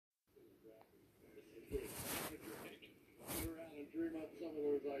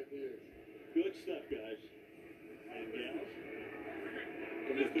Good stuff, guys and gals.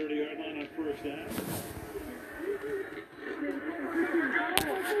 From the 30-yard line on first down.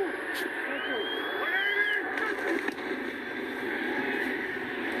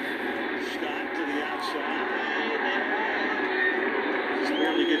 Scott to the outside. Just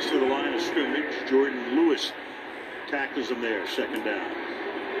barely gets to the line of scrimmage. Jordan Lewis tackles him there, second down.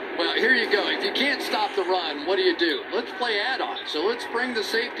 Well, here you go. If you can't stop the run, what do? Let's play add-on. So let's bring the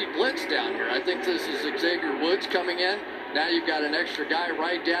safety blitz down here. I think this is Xavier Woods coming in. Now you've got an extra guy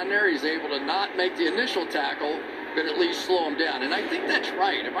right down there. He's able to not make the initial tackle, but at least slow him down. And I think that's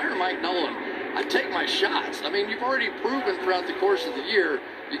right. If I were Mike Nolan, I'd take my shots. I mean, you've already proven throughout the course of the year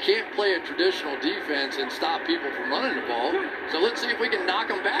you can't play a traditional defense and stop people from running the ball. So let's see if we can knock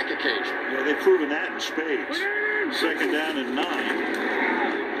them back occasionally. Yeah, they've proven that in spades. Second down and 9.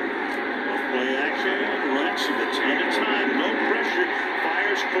 Play action, Wentz with a ton of time, no pressure,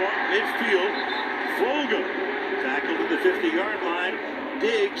 fires caught midfield. Fulgham tackled at the 50-yard line.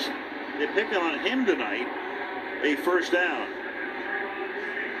 Diggs, they pick on him tonight. A first down.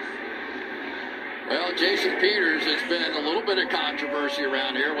 Well, Jason Peters, has been a little bit of controversy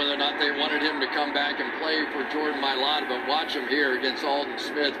around here whether or not they wanted him to come back and play for Jordan Mailata, but watch him here against Aldon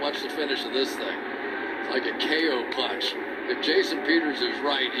Smith. Watch the finish of this thing. It's like a KO punch. If Jason Peters is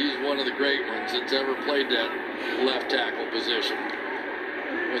right, he's one of the great ones that's ever played that left tackle position.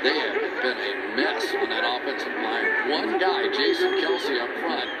 Well, they have been a mess on that offensive line. One guy, Jason Kelsey, up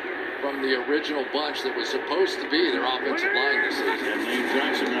front from the original bunch that was supposed to be their offensive line this season. And Lane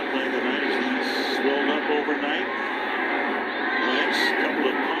Johnson not playing tonight. He's swelled up overnight. Wentz, a couple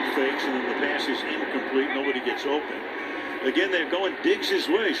of pump fakes, and then the pass is incomplete. Nobody gets open. Again, they're going Diggs'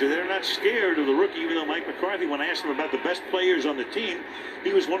 way, so they're not scared of the rookie, even though Mike McCarthy, when I asked him about the best players on the team,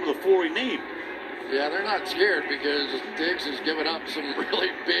 he was one of the 4 he named. Yeah, they're not scared because Diggs has given up some really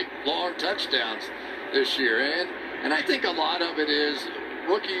big, long touchdowns this year. And I think a lot of it is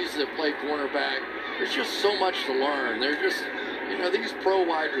rookies that play cornerback, there's just so much to learn. They're just, these pro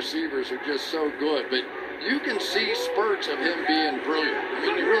wide receivers are just so good. But you can see spurts of him being brilliant. I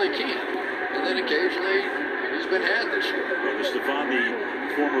mean, you really can. And then occasionally, he's been had this year. Stefan,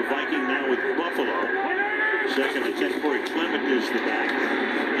 the former Viking, now with Buffalo. Second and 10. Corey Clement is the back.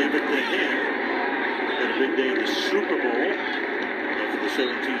 Give it to him. Had a big day in the Super Bowl after the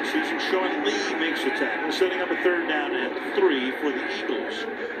 17th season. Sean Lee makes the tackle, setting up a third down and 3 for the Eagles.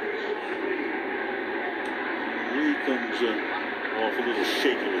 Lee comes off a little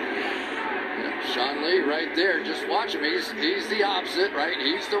shakily. Yeah, Sean Lee right there. Just watch him. He's the opposite, right?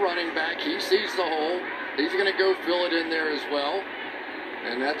 He's the running back. He sees the hole. He's going to go fill it in there as well.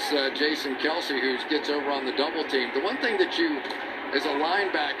 And that's Jason Kelsey, who gets over on the double team. The one thing that you, as a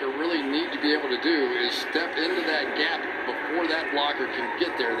linebacker, really need to be able to do is step into that gap before that blocker can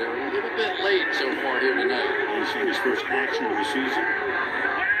get there. They're a little bit late so far here tonight. He's seen his first action of the season.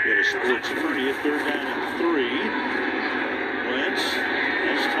 He had a split 30th, third down and 3. Wentz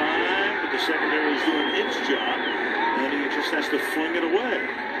has time, but the secondary is doing its job. And he just has to fling it away.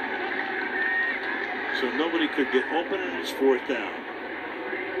 So nobody could get open, and it's fourth down.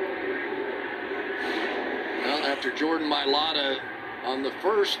 Well, after Jordan Mailata on the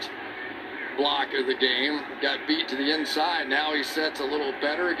first block of the game got beat to the inside, now he sets a little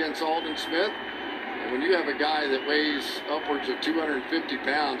better against Aldon Smith. And when you have a guy that weighs upwards of 250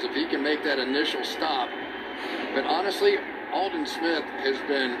 pounds, if he can make that initial stop. But honestly, Aldon Smith has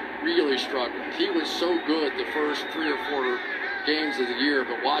been really struggling. He was so good the first 3 or 4 games of the year,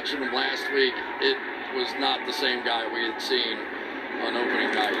 but watching him last week, it was not the same guy we had seen on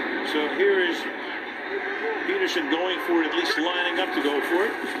opening night. So here is Peterson going for it, at least lining up to go for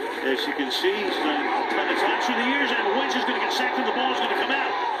it. As you can see, he's done a ton of times through the years, and Wentz is going to get sacked and the ball is going to come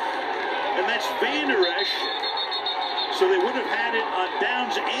out. And that's Van Der Esch. So they would have had it on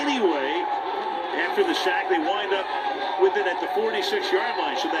downs anyway. After the sack, they wind up with it at the 46-yard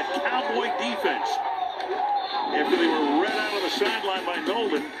line. So that Cowboy defense, after they were read out on the sideline by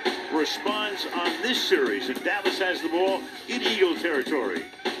Nolan, responds on this series. And Dallas has the ball in Eagle territory.